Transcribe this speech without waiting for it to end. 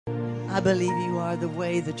I believe you are the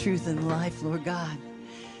way, the truth, and life, Lord God.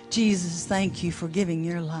 Jesus, thank you for giving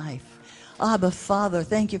your life. Abba, Father,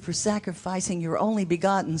 thank you for sacrificing your only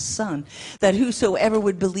begotten Son, that whosoever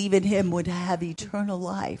would believe in him would have eternal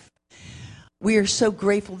life. We are so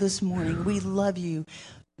grateful this morning. We love you,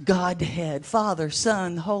 Godhead, Father,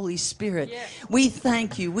 Son, Holy Spirit. Yes. We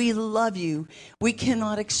thank you. We love you. We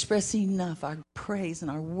cannot express enough our praise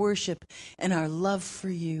and our worship and our love for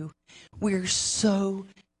you. We are so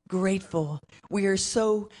grateful. We are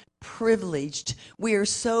so privileged. We are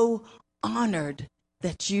so honored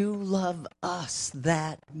that you love us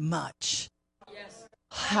that much. Yes.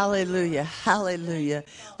 Hallelujah. Hallelujah.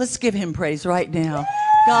 Let's give him praise right now.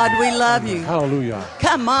 God, we love you. Hallelujah.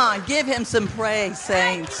 Come on, give him some praise,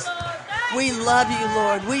 saints. We love you,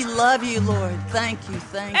 Lord. We love you, Lord. Thank you,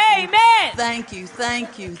 thank you. Amen. Thank you,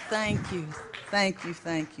 thank you, thank you. Thank you,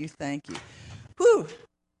 thank you, thank you. Whew.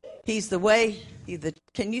 He's the way.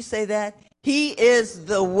 Can you say that? He is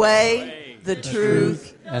the way, the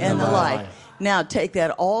truth, and the life. Now take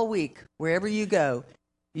that all week, wherever you go.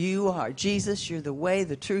 You are Jesus. You're the way,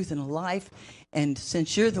 the truth, and the life. And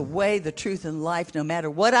since you're the way, the truth, and life, no matter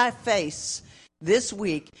what I face this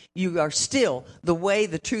week, you are still the way,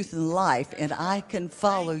 the truth, and life, and I can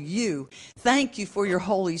follow you. Thank you for your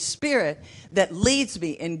Holy Spirit that leads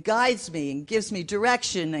me and guides me and gives me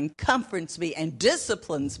direction and comforts me and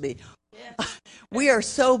disciplines me. Yes. We are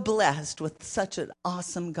so blessed with such an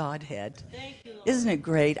awesome Godhead. Thank you, Lord. Isn't it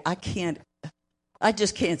great? I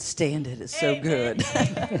just can't stand it. It's so good.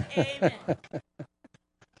 Amen.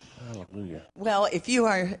 Hallelujah. Well, if you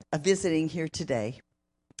are visiting here today,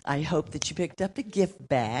 I hope that you picked up a gift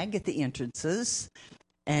bag at the entrances.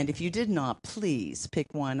 And if you did not, please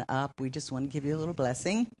pick one up. We just want to give you a little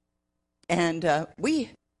blessing. And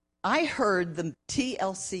I heard the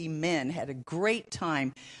TLC men had a great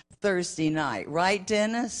time Thursday night. Right,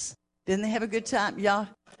 Dennis? Didn't they have a good time? Y'all?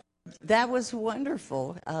 That was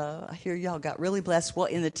wonderful. I hear y'all got really blessed. Well,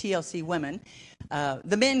 in the TLC women,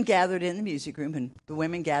 the men gathered in the music room, and the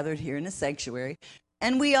women gathered here in the sanctuary.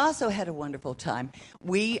 And we also had a wonderful time.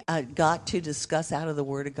 We got to discuss out of the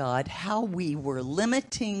Word of God how we were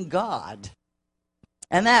limiting God.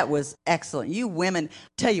 And that was excellent. You women,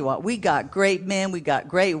 tell you what, we got great men, we got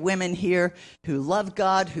great women here who love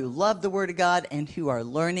God, who love the Word of God, and who are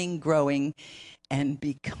learning, growing, and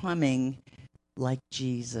becoming like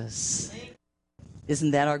Jesus.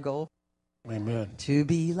 Isn't that our goal? Amen. To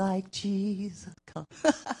be like Jesus.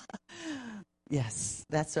 Yes,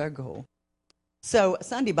 that's our goal. So,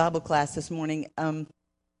 Sunday Bible class this morning,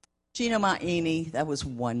 Gino Maini, that was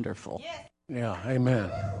wonderful. Yeah, amen.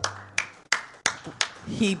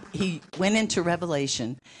 He went into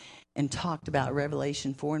Revelation and talked about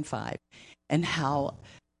Revelation 4 and 5 and how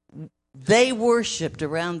they worshiped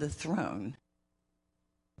around the throne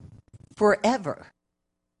forever.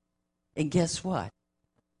 And guess what?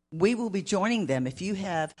 We will be joining them. If you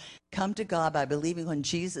have come to God by believing on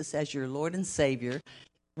Jesus as your Lord and Savior,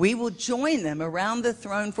 we will join them around the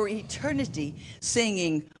throne for eternity,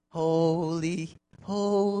 singing, Holy,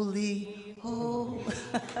 Holy, Holy.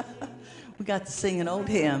 We got to sing an old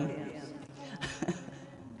hymn.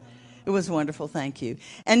 It was wonderful, thank you.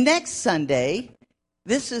 And next Sunday,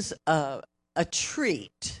 this is a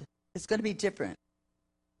treat. It's going to be different.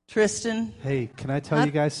 Tristan? Hey, can I tell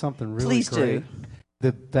you guys something really Please great? do.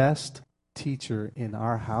 The best teacher in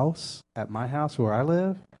our house, at my house where I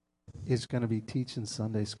live, is going to be teaching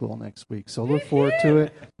Sunday school next week. So look forward to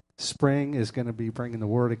it. Spring is going to be bringing the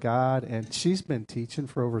Word of God, and she's been teaching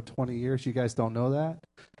for over 20 years. You guys don't know that.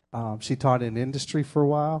 She taught in industry for a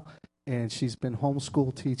while, and she's been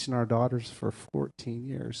homeschool teaching our daughters for 14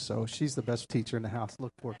 years. So she's the best teacher in the house.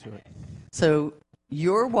 Look forward to it. So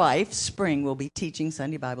your wife, Spring, will be teaching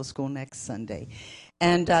Sunday Bible School next Sunday.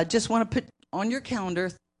 And just want to put on your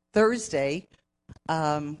calendar Thursday,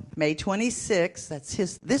 May 26th.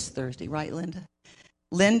 That's this Thursday, right, Linda?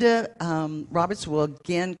 Linda Roberts will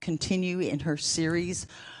again continue in her series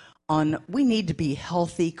on we need to be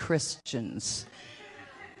healthy Christians.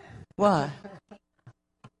 What?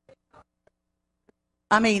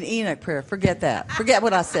 I mean, Enoch prayer. Forget that. Forget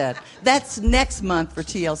what I said. That's next month for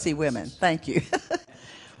TLC Women. Thank you.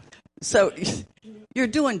 So you're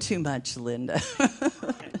doing too much, Linda.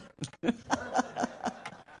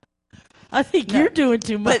 I think you're doing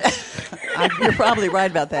too much. But, you're probably right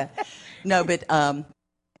about that. No, but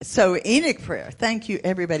so Enoch prayer. Thank you,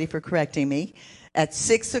 everybody, for correcting me. At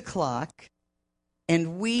 6:00,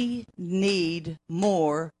 and we need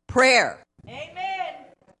more prayer. Amen.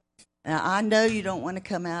 Now, I know you don't want to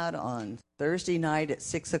come out on Thursday night at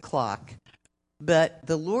 6:00, but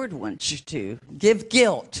the Lord wants you to give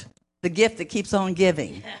guilt, the gift that keeps on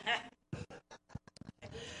giving.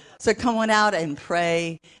 So come on out and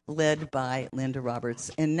pray, led by Linda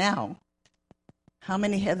Roberts. And now, how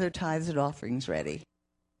many have their tithes and offerings ready?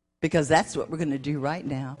 Because that's what we're going to do right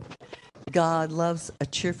now. God loves a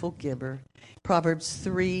cheerful giver. Proverbs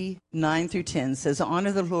 3:9-10 says,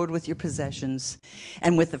 honor the Lord with your possessions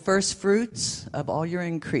and with the first fruits of all your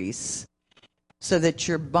increase, so that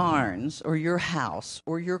your barns or your house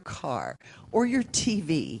or your car or your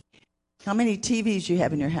TV, how many TVs you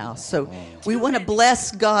have in your house? So we want to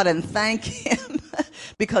bless God and thank him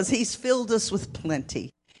because he's filled us with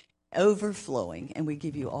plenty, overflowing, and we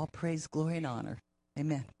give you all praise, glory, and honor.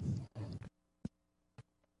 Amen.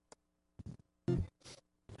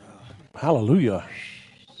 Hallelujah.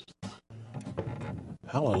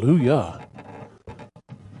 Hallelujah.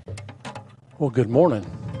 Well, good morning.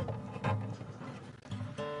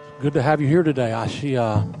 Good to have you here today. I see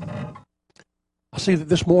that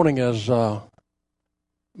this morning, as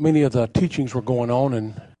many of the teachings were going on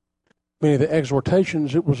and many of the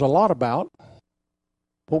exhortations, it was a lot about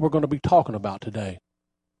what we're going to be talking about today.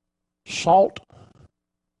 Salt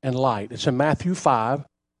and light. It's in Matthew 5.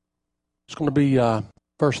 It's going to be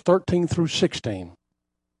verse 13 through 16.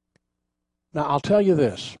 Now, I'll tell you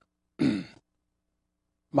this.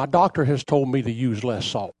 My doctor has told me to use less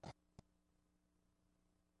salt.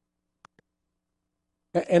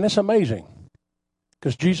 And it's amazing,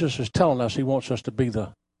 because Jesus is telling us he wants us to be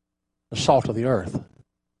the salt of the earth.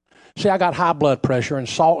 See, I got high blood pressure, and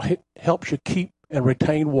salt helps you keep and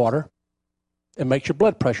retain water and makes your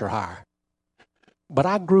blood pressure higher. But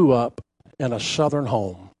I grew up in a southern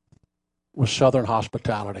home with southern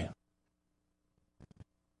hospitality,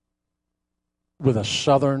 with a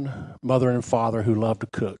southern mother and father who loved to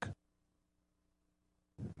cook,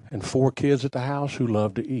 and 4 kids at the house who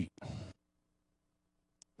loved to eat.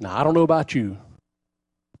 Now, I don't know about you,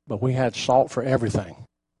 but we had salt for everything.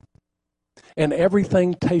 And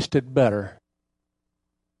everything tasted better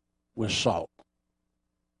with salt.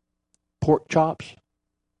 Pork chops.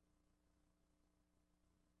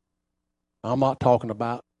 I'm not talking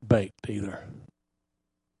about baked either.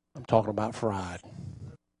 I'm talking about fried.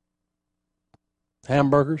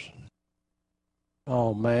 Hamburgers.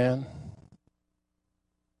 Oh, man.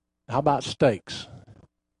 How about steaks?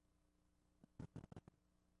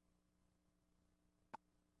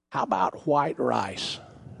 How about white rice?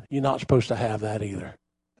 You're not supposed to have that either.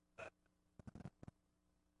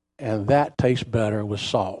 And that tastes better with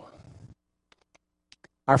salt.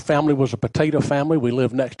 Our family was a potato family. We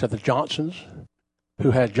lived next to the Johnsons,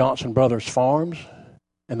 who had Johnson Brothers Farms,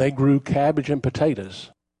 and they grew cabbage and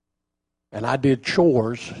potatoes. And I did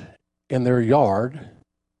chores in their yard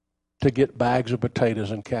to get bags of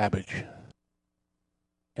potatoes and cabbage.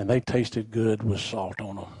 And they tasted good with salt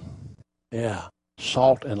on them. Yeah.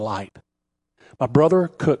 Salt and light. My brother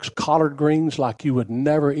cooks collard greens like you would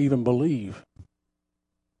never even believe.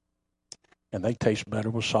 And they taste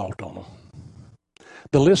better with salt on them.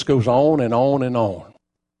 The list goes on and on and on.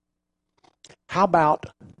 How about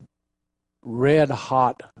red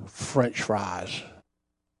hot French fries?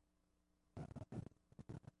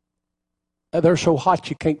 They're so hot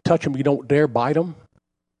you can't touch them. You don't dare bite them.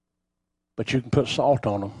 But you can put salt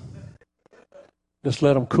on them. Just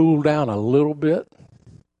let them cool down a little bit.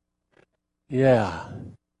 Yeah.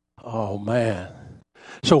 Oh, man.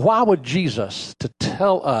 So why would Jesus to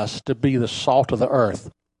tell us to be the salt of the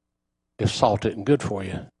earth if salt isn't good for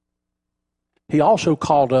you? He also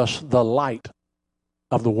called us the light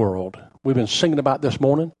of the world. We've been singing about this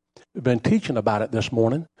morning. We've been teaching about it this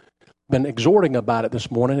morning. Been exhorting about it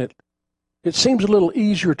this morning. It seems a little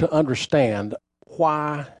easier to understand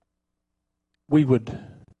why we would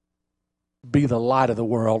be the light of the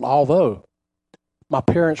world, although my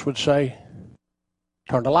parents would say,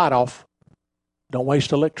 turn the light off. Don't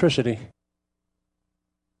waste electricity.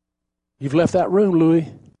 You've left that room,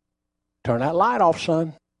 Louis. Turn that light off,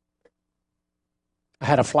 son. I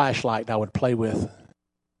had a flashlight I would play with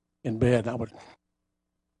in bed. I would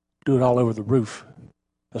do it all over the roof,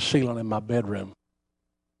 the ceiling in my bedroom.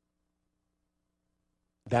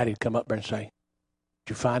 Daddy'd come up there and say, did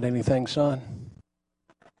you find anything, son?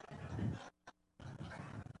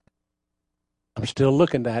 I'm still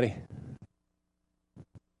looking, Daddy.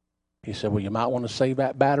 He said, well, you might want to save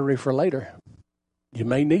that battery for later. You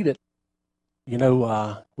may need it. You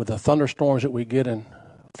know, with the thunderstorms that we get in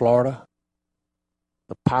Florida,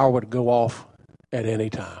 the power would go off at any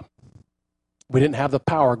time. We didn't have the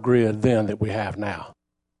power grid then that we have now.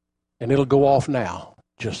 And it'll go off now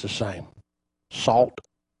just the same. Salt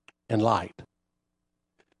and light.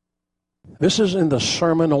 This is in the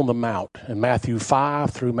Sermon on the Mount in Matthew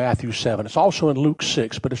 5 through Matthew 7. It's also in Luke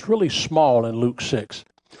 6, but it's really small in Luke 6.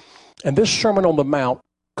 And this Sermon on the Mount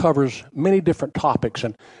covers many different topics,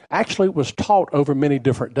 and actually it was taught over many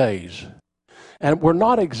different days. And we're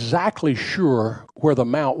not exactly sure where the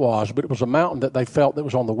mount was, but it was a mountain that they felt that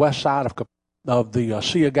was on the west side of the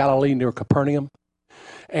Sea of Galilee near Capernaum.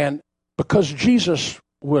 And because Jesus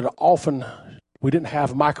would often, we didn't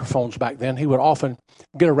have microphones back then, he would often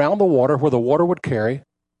get around the water where the water would carry.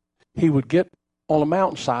 He would get on a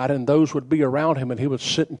mountainside, and those would be around him, and he would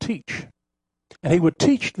sit and teach. And he would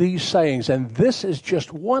teach these sayings, and this is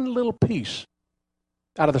just one little piece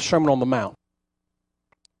out of the Sermon on the Mount.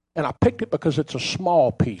 And I picked it because it's a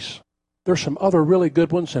small piece. There's some other really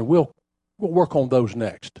good ones, and we'll work on those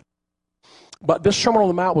next. But this Sermon on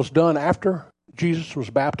the Mount was done after Jesus was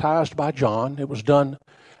baptized by John. It was done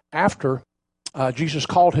after Jesus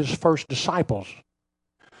called his first disciples.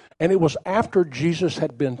 And it was after Jesus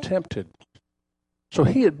had been tempted. So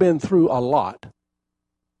he had been through a lot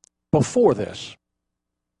before this.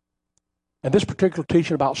 And this particular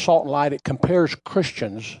teaching about salt and light, it compares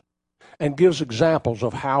Christians and gives examples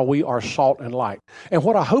of how we are salt and light. And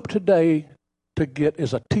what I hope today to get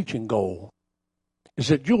is a teaching goal, is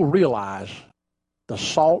that you'll realize the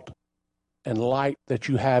salt and light that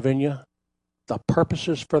you have in you, the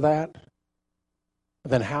purposes for that,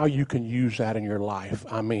 then how you can use that in your life.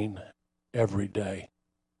 I mean, every day.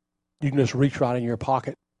 You can just reach right in your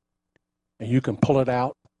pocket, and you can pull it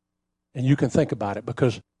out, and you can think about it,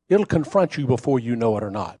 because it'll confront you before you know it or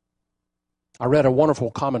not. I read a wonderful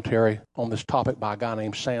commentary on this topic by a guy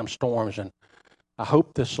named Sam Storms, and I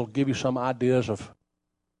hope this will give you some ideas of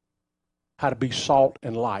how to be salt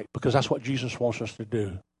and light, because that's what Jesus wants us to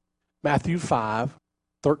do. Matthew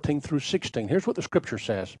 5:13 through 16. Here's what the scripture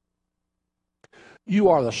says. You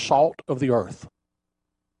are the salt of the earth.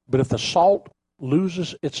 But if the salt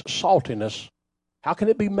loses its saltiness, how can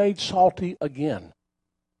it be made salty again?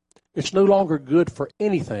 It's no longer good for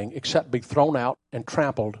anything except be thrown out and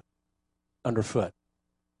trampled underfoot.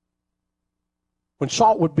 When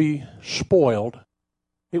salt would be spoiled,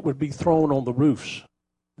 it would be thrown on the roofs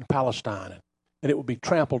in Palestine, and it would be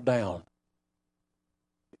trampled down.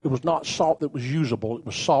 It was not salt that was usable. It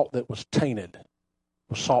was salt that was tainted. It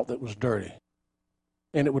was salt that was dirty.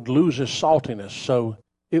 And it would lose its saltiness, so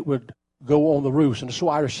it would go on the roofs. And that's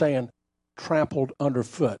why they're saying trampled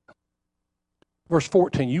underfoot. Verse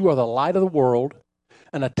 14, you are the light of the world,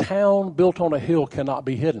 and a town built on a hill cannot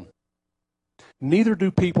be hidden. Neither do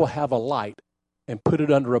people have a light and put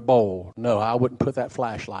it under a bowl. No, I wouldn't put that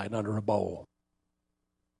flashlight under a bowl.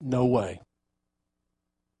 No way.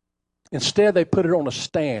 Instead, they put it on a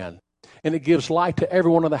stand, and it gives light to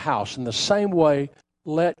everyone in the house. In the same way,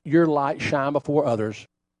 let your light shine before others,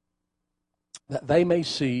 that they may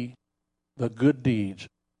see the good deeds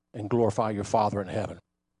and glorify your Father in heaven.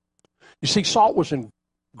 You see, salt was in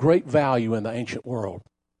great value in the ancient world.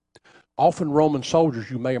 Often Roman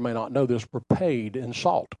soldiers, you may or may not know this, were paid in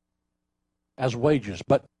salt as wages.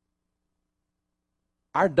 But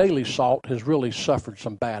our daily salt has really suffered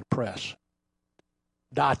some bad press.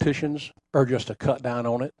 Dietitians urge us to cut down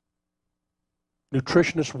on it.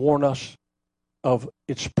 Nutritionists warn us of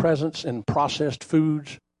its presence in processed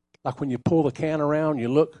foods. Like when you pull the can around, you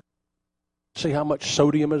look, see how much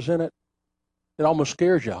sodium is in it. It almost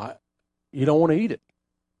scares you. You don't want to eat it.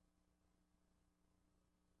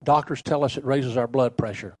 Doctors tell us it raises our blood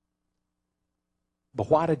pressure. But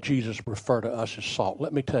why did Jesus refer to us as salt?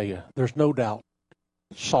 Let me tell you, there's no doubt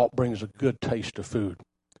salt brings a good taste to food.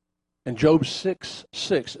 In Job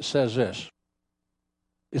 6:6, it says this,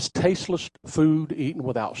 is tasteless food eaten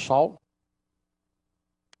without salt?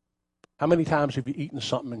 How many times have you eaten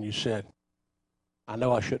something and you said, I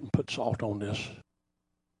know I shouldn't put salt on this,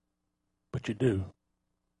 but you do.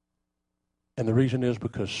 And the reason is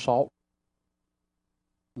because salt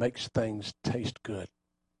makes things taste good.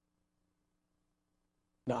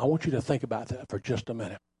 Now, I want you to think about that for just a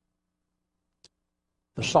minute.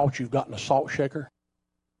 The salt you've got in a salt shaker,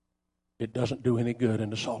 it doesn't do any good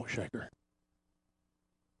in the salt shaker.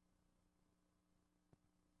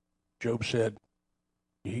 Job said,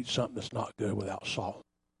 you eat something that's not good without salt.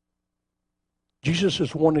 Jesus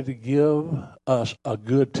is wanting to give us a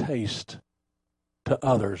good taste to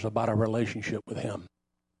others about our relationship with him.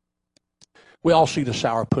 We all see the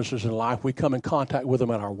sourpusses in life. We come in contact with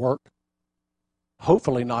them at our work.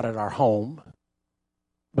 Hopefully not at our home,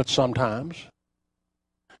 but sometimes.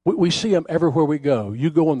 We see them everywhere we go.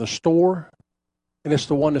 You go in the store, and it's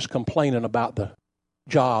the one that's complaining about the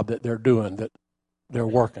job that they're doing, that they're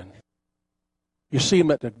working. You see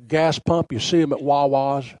them at the gas pump. You see them at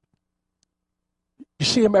Wawa's. You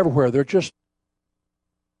see them everywhere. They're just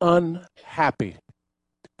unhappy.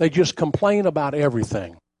 They just complain about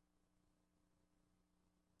everything.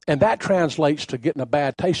 And that translates to getting a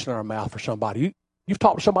bad taste in our mouth for somebody. You've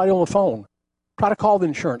talked to somebody on the phone. Try to call the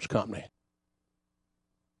insurance company.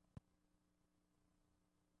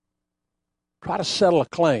 Try to settle a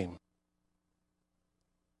claim.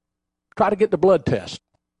 Try to get the blood test.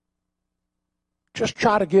 Just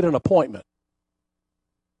try to get an appointment.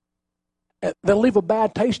 And they'll leave a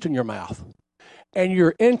bad taste in your mouth. And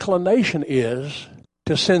your inclination is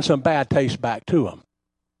to send some bad taste back to them.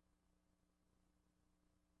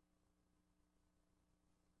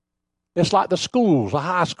 It's like the schools, the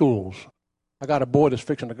high schools. I got a boy that's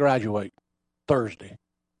fixing to graduate Thursday.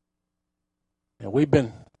 And we've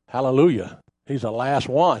been, hallelujah, he's the last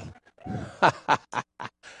one.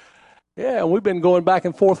 Yeah, we've been going back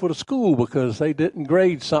and forth with the school because they didn't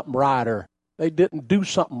grade something right or they didn't do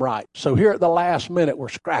something right. So here at the last minute, we're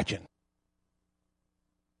scratching.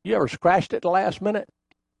 You ever scratched at the last minute?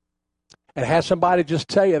 And had somebody just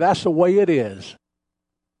tell you that's the way it is.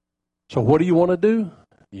 So what do you want to do?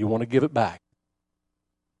 You want to give it back.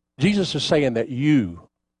 Jesus is saying that you,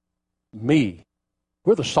 me,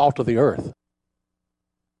 we're the salt of the earth.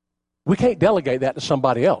 We can't delegate that to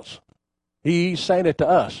somebody else. He's saying it to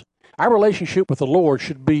us. Our relationship with the Lord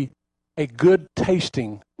should be a good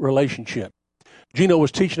tasting relationship. Gino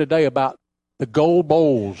was teaching today about the gold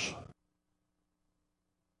bowls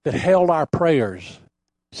that held our prayers.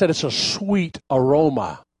 He said it's a sweet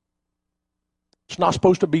aroma. It's not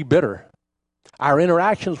supposed to be bitter. Our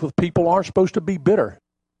interactions with people aren't supposed to be bitter.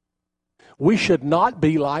 We should not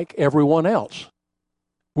be like everyone else.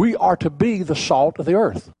 We are to be the salt of the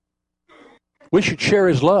earth. We should share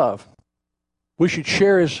his love. We should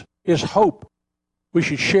share his hope. We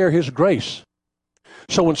should share his grace.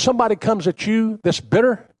 So when somebody comes at you that's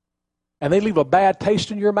bitter and they leave a bad taste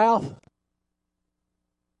in your mouth,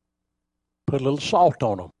 put a little salt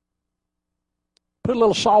on them. Put a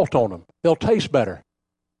little salt on them. They'll taste better.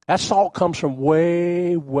 That salt comes from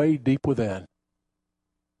way, way deep within.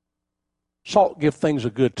 Salt gives things a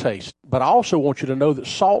good taste. But I also want you to know that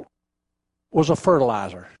salt was a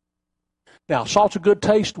fertilizer. Now, salt's a good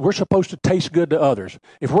taste. We're supposed to taste good to others.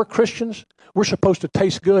 If we're Christians, we're supposed to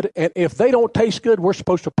taste good. And if they don't taste good, we're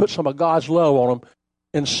supposed to put some of God's love on them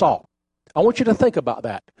in salt. I want you to think about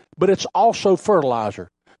that. But it's also fertilizer.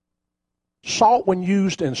 Salt, when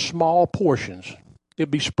used in small portions,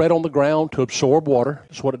 it'd be spread on the ground to absorb water.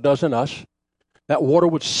 That's what it does in us. That water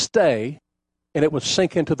would stay, and it would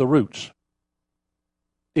sink into the roots.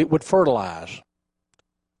 It would fertilize.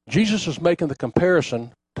 Jesus is making the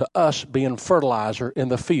comparison to us being fertilizer in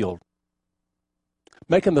the field,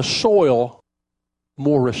 making the soil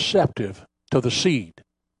more receptive to the seed.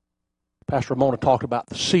 Pastor Ramona talked about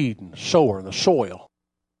the seed and the sower and the soil.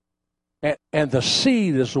 And the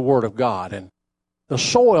seed is the Word of God. And the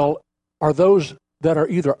soil are those that are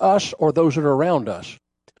either us or those that are around us.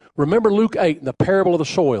 Remember Luke 8 in the parable of the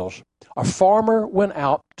soils. A farmer went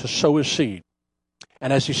out to sow his seed.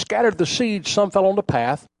 And as he scattered the seed, some fell on the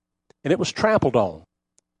path, and it was trampled on,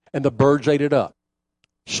 and the birds ate it up.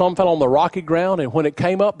 Some fell on the rocky ground, and when it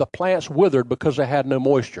came up, the plants withered because they had no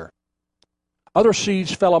moisture. Other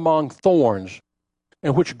seeds fell among thorns,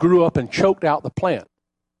 and which grew up and choked out the plant.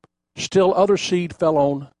 Still other seed fell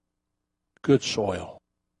on good soil,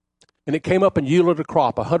 and it came up and yielded a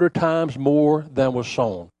crop 100 times more than was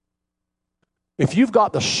sown. If you've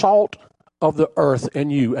got the salt of the earth in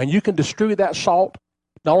you, and you can distribute that salt,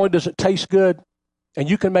 not only does it taste good, and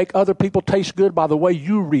you can make other people taste good by the way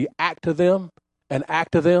you react to them and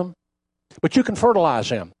act to them, but you can fertilize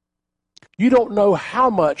them. You don't know how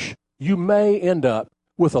much you may end up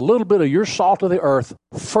with a little bit of your salt of the earth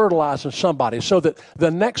fertilizing somebody so that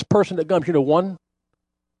the next person that comes, one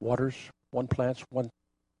waters, one plants, one.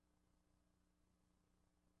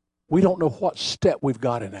 We don't know what step we've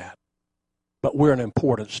got in that, but we're an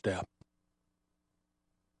important step.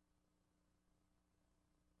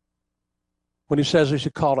 When he says he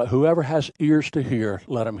should call it, whoever has ears to hear,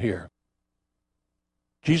 let him hear.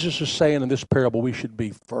 Jesus is saying in this parable we should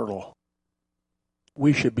be fertile.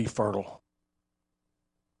 We should be fertile.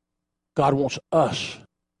 God wants us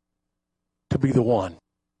to be the one.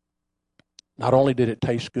 Not only did it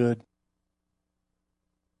taste good,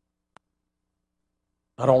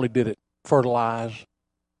 not only did it fertilize,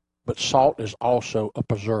 but salt is also a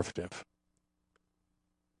preservative.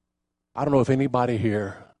 I don't know if anybody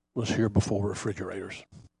here was here before refrigerators.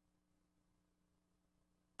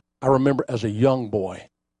 I remember as a young boy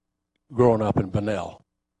growing up in Bunnell,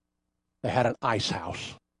 they had an ice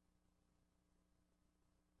house.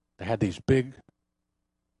 They had these big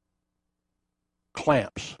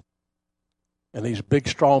clamps and these big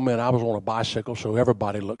strong men. I was on a bicycle, so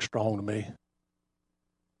everybody looked strong to me.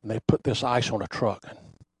 And they put this ice on a truck.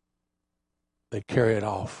 They carry it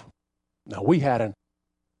off. Now, we had an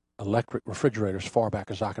electric refrigerator as far back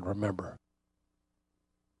as I can remember.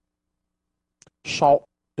 Salt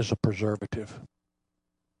is a preservative.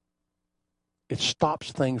 It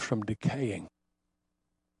stops things from decaying.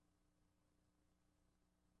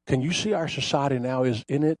 Can you see our society now is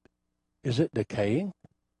it decaying?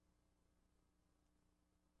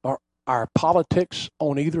 Are our politics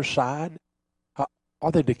on either side,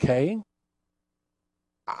 are they decaying?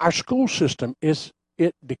 Our school system, is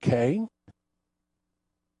it decaying?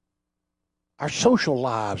 Our social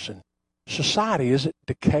lives and society, is it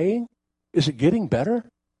decaying? Is it getting better?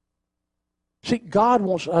 See, God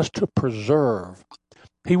wants us to preserve.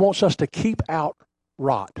 He wants us to keep out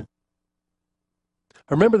rot.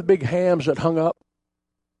 Remember the big hams that hung up?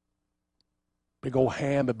 Big old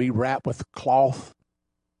ham would be wrapped with cloth.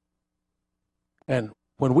 And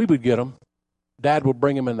when we would get them, Dad would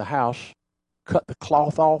bring them in the house, cut the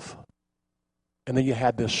cloth off, and then you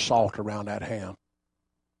had this salt around that ham.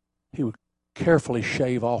 He would carefully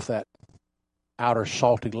shave off that outer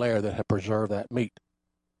salty layer that had preserved that meat.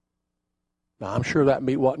 Now, I'm sure that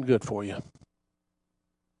meat wasn't good for you.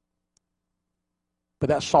 But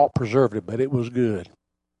that salt preserved it, but it was good.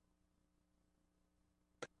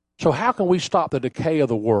 So how can we stop the decay of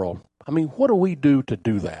the world? I mean, what do we do to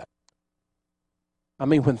do that? I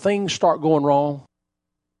mean, when things start going wrong,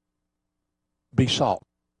 be salt.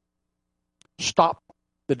 Stop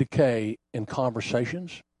the decay in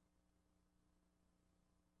conversations,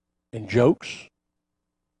 in jokes.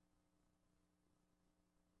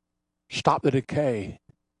 Stop the decay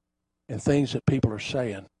in things that people are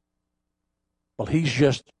saying. Well, he's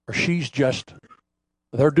just, or she's just,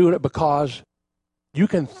 they're doing it because you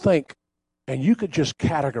can think and you could just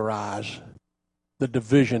categorize the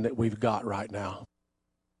division that we've got right now.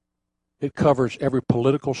 It covers every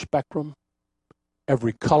political spectrum,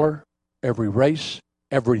 every color, every race,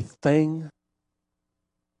 everything.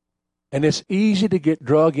 And it's easy to get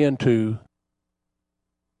drug into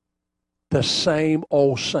the same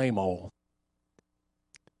old, same old.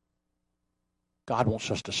 God wants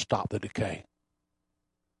us to stop the decay.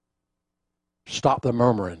 Stop the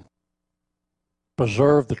murmuring.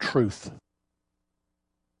 Preserve the truth.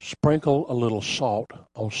 Sprinkle a little salt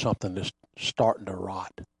on something that's starting to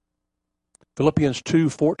rot. Philippians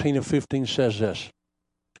 2:14 and 15 says this: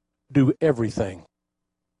 do everything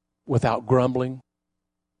without grumbling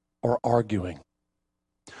or arguing,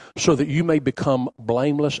 so that you may become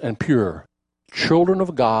blameless and pure, children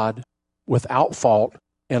of God without fault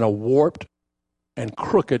in a warped and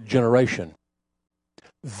crooked generation.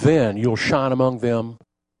 Then you'll shine among them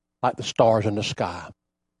like the stars in the sky.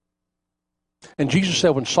 And Jesus said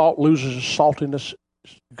when salt loses its saltiness,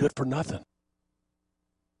 it's good for nothing.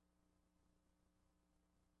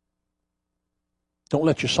 Don't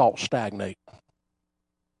let your salt stagnate.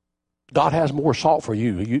 God has more salt for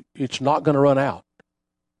you. It's not going to run out.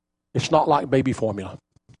 It's not like baby formula.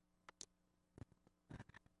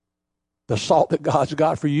 The salt that God's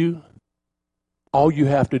got for you, all you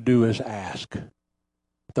have to do is ask.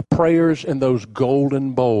 The prayers in those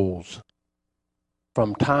golden bowls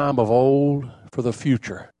from time of old for the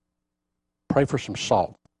future. Pray for some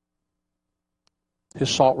salt. His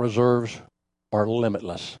salt reserves are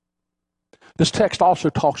limitless. This text also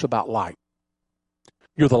talks about light.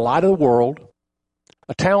 You're the light of the world.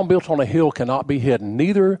 A town built on a hill cannot be hidden.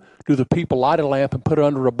 Neither do the people light a lamp and put it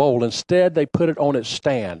under a bowl. Instead, they put it on its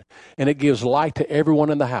stand, and it gives light to everyone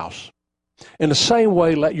in the house. In the same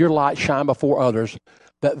way, let your light shine before others,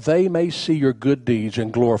 that they may see your good deeds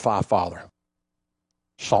and glorify Father.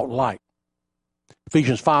 Salt and light.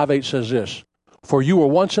 Ephesians 5:8 says this: for you were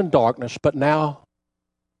once in darkness, but now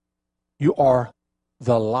you are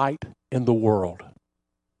the light in the world.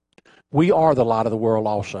 We are the light of the world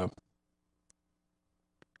also.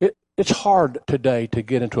 It's hard today to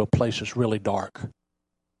get into a place that's really dark.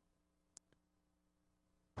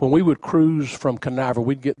 When we would cruise from Canaveral,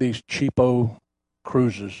 we'd get these cheapo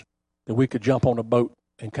cruises that we could jump on a boat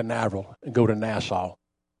in Canaveral and go to Nassau.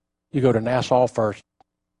 You go to Nassau first.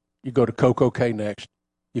 You go to Coco Cay next.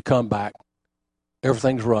 You come back.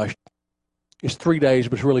 Everything's rushed. It's 3 days,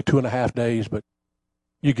 but it's really 2.5 days, but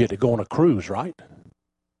you get to go on a cruise, right?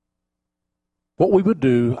 What we would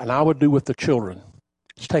do, and I would do with the children,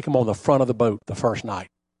 is take them on the front of the boat the first night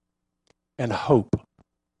and hope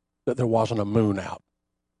that there wasn't a moon out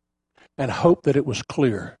and hope that it was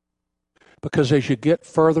clear. Because as you get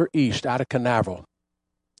further east out of Canaveral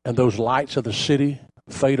and those lights of the city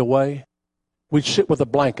fade away, we'd sit with a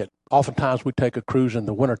blanket. Oftentimes we'd take a cruise in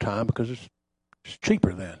the wintertime because it's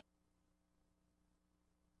cheaper then.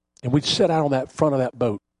 And we'd sit out on that front of that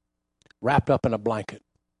boat, wrapped up in a blanket.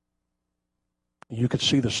 You could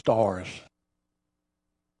see the stars.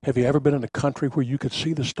 Have you ever been in a country where you could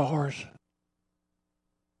see the stars?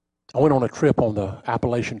 I went on a trip on the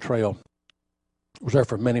Appalachian Trail. I was there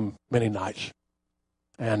for many, many nights.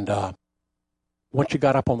 And once you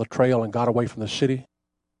got up on the trail and got away from the city,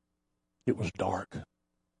 it was dark.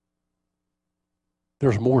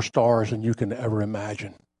 There's more stars than you can ever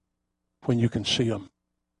imagine when you can see them.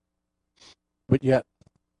 But yet,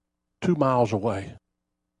 2 miles away,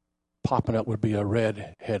 popping up would be a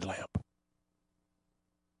red headlamp.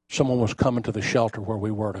 Someone was coming to the shelter where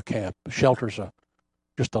we were to camp. The shelter's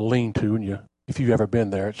just a lean-to, and if you've ever been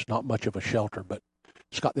there, it's not much of a shelter, but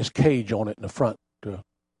it's got this cage on it in the front to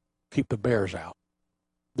keep the bears out.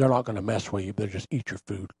 They're not going to mess with you. They'll just eat your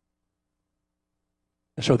food.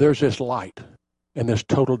 And so there's this light in this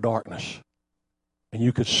total darkness, and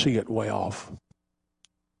you could see it way off.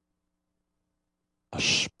 A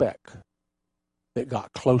speck that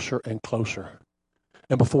got closer and closer.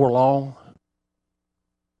 And before long,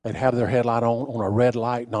 they'd have their headlight on a red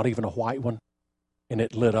light, not even a white one, and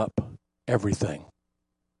it lit up everything.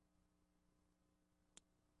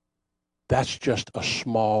 That's just a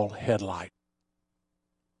small headlight.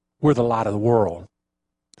 We're the light of the world,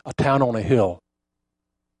 a town on a hill.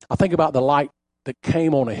 I think about the light that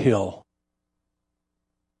came on a hill,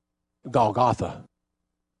 Golgotha.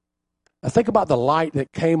 I think about the light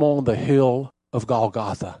that came on the hill of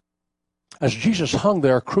Golgotha. As Jesus hung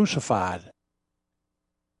there crucified,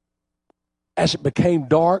 as it became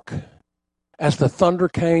dark, as the thunder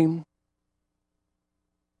came,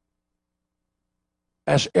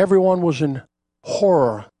 as everyone was in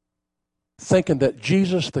horror, thinking that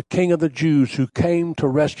Jesus, the King of the Jews, who came to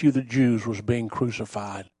rescue the Jews, was being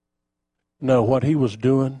crucified. No, what he was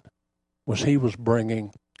doing was he was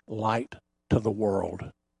bringing light to the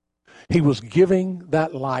world. He was giving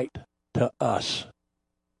that light to us,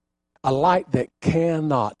 a light that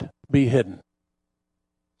cannot be hidden.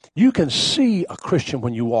 You can see a Christian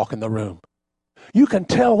when you walk in the room. You can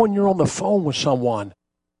tell when you're on the phone with someone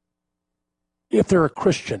if they're a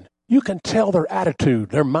Christian. You can tell their attitude,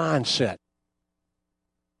 their mindset.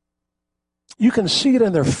 You can see it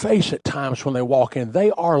in their face at times when they walk in.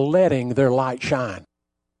 They are letting their light shine.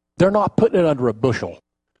 They're not putting it under a bushel.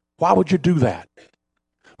 Why would you do that?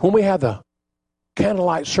 When we have the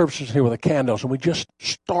candlelight services here with the candles, and we just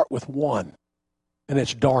start with one, and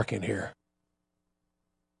it's dark in here.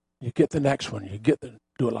 You get the next one.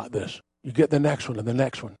 Do it like this. You get the next one and the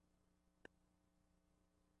next one.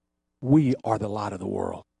 We are the light of the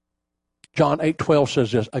world. John 8:12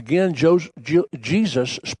 says this. Again,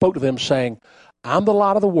 Jesus spoke to them saying, I'm the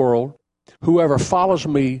light of the world. Whoever follows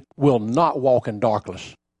me will not walk in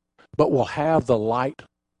darkness, but will have the light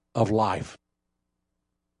of life.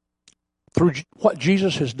 Through what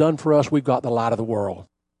Jesus has done for us, we've got the light of the world.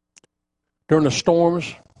 During the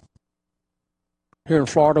storms, here in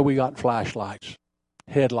Florida, we got flashlights,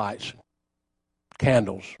 headlights,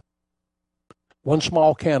 candles. One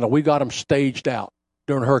small candle, we got them staged out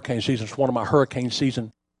during hurricane season. It's one of my hurricane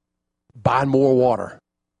season. Buy more water.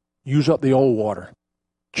 Use up the old water.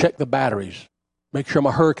 Check the batteries. Make sure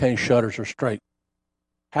my hurricane shutters are straight.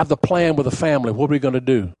 Have the plan with the family. What are we going to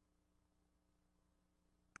do?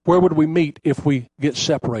 Where would we meet if we get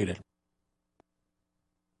separated?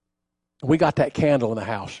 We got that candle in the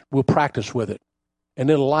house. We'll practice with it. And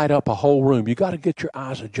it'll light up a whole room. You got to get your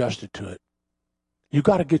eyes adjusted to it. You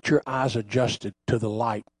got to get your eyes adjusted to the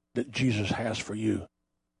light that Jesus has for you.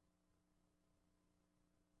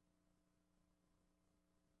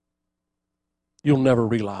 You'll never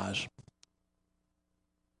realize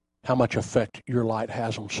how much effect your light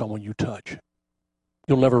has on someone you touch.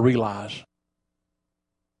 You'll never realize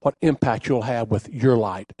what impact you'll have with your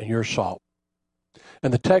light and your salt.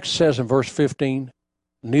 And the text says in verse 15,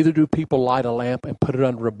 neither do people light a lamp and put it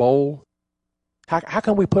under a bowl. How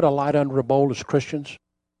can we put a light under a bowl as Christians?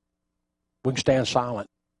 We can stand silent.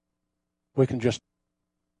 We can just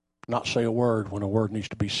not say a word when a word needs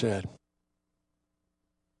to be said.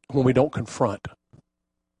 When we don't confront,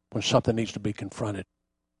 when something needs to be confronted.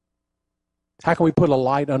 How can we put a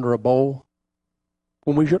light under a bowl?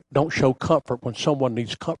 When we don't show comfort when someone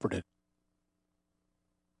needs comforted.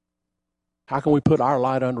 How can we put our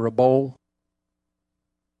light under a bowl?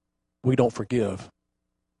 We don't forgive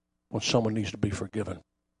when someone needs to be forgiven.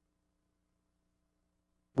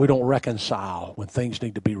 We don't reconcile when things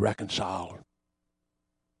need to be reconciled.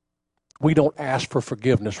 We don't ask for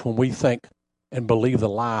forgiveness when we think and believe the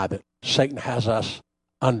lie that Satan has us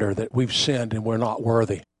under, that we've sinned and we're not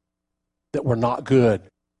worthy, that we're not good,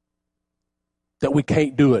 that we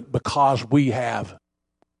can't do it because we have.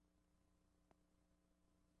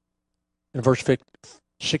 In verse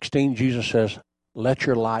 16, Jesus says, let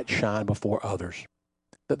your light shine before others,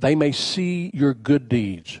 that they may see your good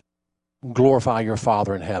deeds and glorify your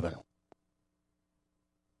Father in heaven.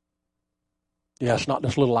 Yeah, it's not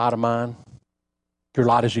this little light of mine. Your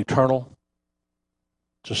light is eternal.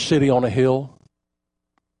 It's a city on a hill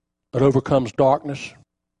that overcomes darkness,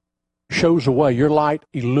 shows the way. Your light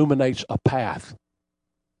illuminates a path.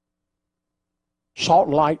 Salt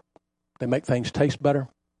and light, they make things taste better,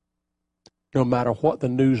 no matter what the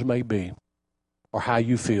news may be or how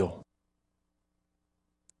you feel.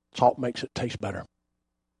 Salt makes it taste better.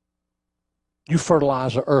 You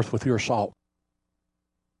fertilize the earth with your salt.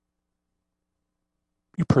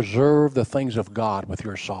 You preserve the things of God with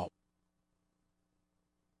your salt.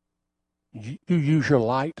 You use your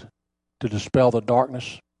light to dispel the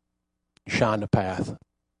darkness, shine the path.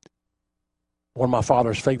 One of my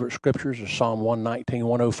father's favorite scriptures is Psalm 119,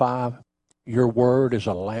 105. Your word is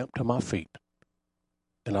a lamp to my feet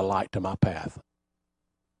and a light to my path.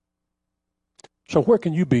 So where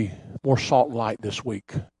can you be more salt and light this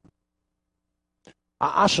week?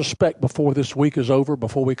 I suspect before this week is over,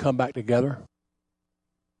 before we come back together,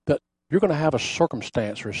 that you're going to have a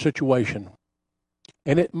circumstance or a situation,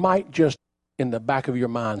 and it might just in the back of your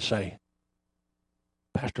mind say,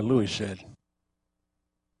 Pastor Louis said,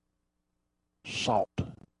 salt.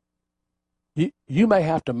 You may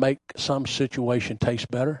have to make some situation taste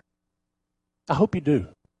better. I hope you do.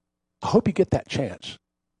 I hope you get that chance.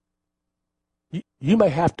 You may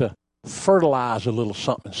have to fertilize a little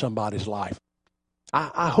something in somebody's life.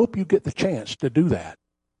 I hope you get the chance to do that.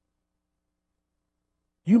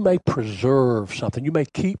 You may preserve something. You may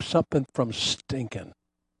keep something from stinking.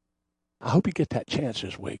 I hope you get that chance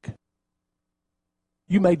this week.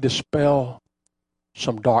 You may dispel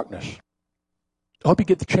some darkness. I hope you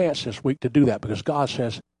get the chance this week to do that, because God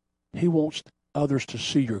says He wants others to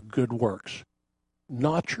see your good works,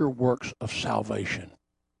 not your works of salvation.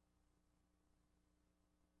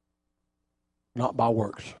 Not by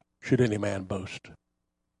works should any man boast.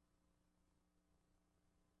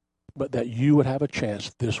 But that you would have a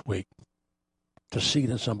chance this week to see it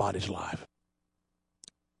in somebody's life.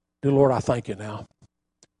 Dear Lord, I thank you now.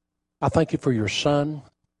 I thank you for your Son,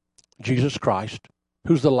 Jesus Christ,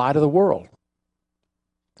 who's the light of the world.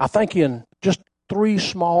 I thank you in just 3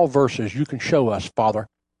 small verses you can show us, Father,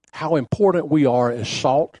 how important we are as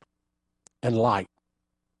salt and light.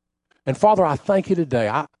 And Father, I thank you today.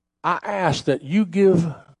 I ask that you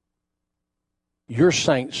give your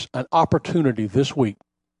saints an opportunity this week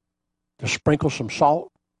to sprinkle some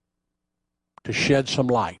salt, to shed some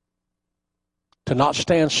light, to not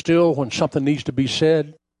stand still when something needs to be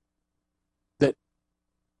said, that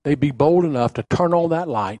they be bold enough to turn on that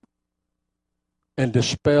light and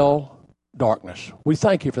dispel darkness. We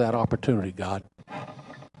thank you for that opportunity, God.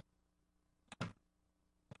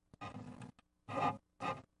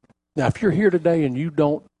 Now, if you're here today and you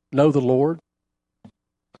don't know the Lord,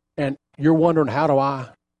 and you're wondering, how do I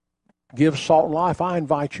give salt and life? I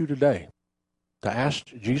invite you today to ask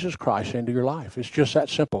Jesus Christ into your life. It's just that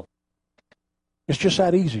simple. It's just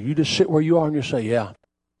that easy. You just sit where you are and you say, yeah,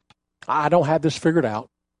 I don't have this figured out.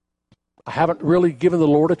 I haven't really given the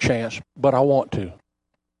Lord a chance, but I want to.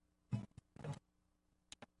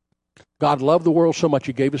 God loved the world so much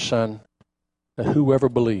He gave His Son, that whoever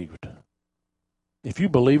believed, if you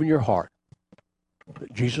believe in your heart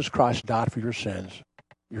that Jesus Christ died for your sins,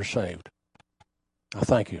 you're saved. I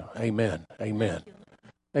thank you. Amen. Amen.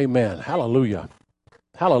 Amen. Hallelujah.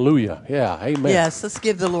 Hallelujah. Yeah. Amen. Yes, let's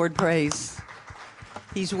give the Lord praise.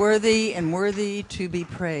 He's worthy and worthy to be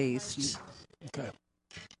praised. Okay.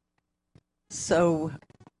 So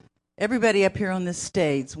everybody up here on this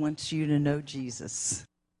stage wants you to know Jesus.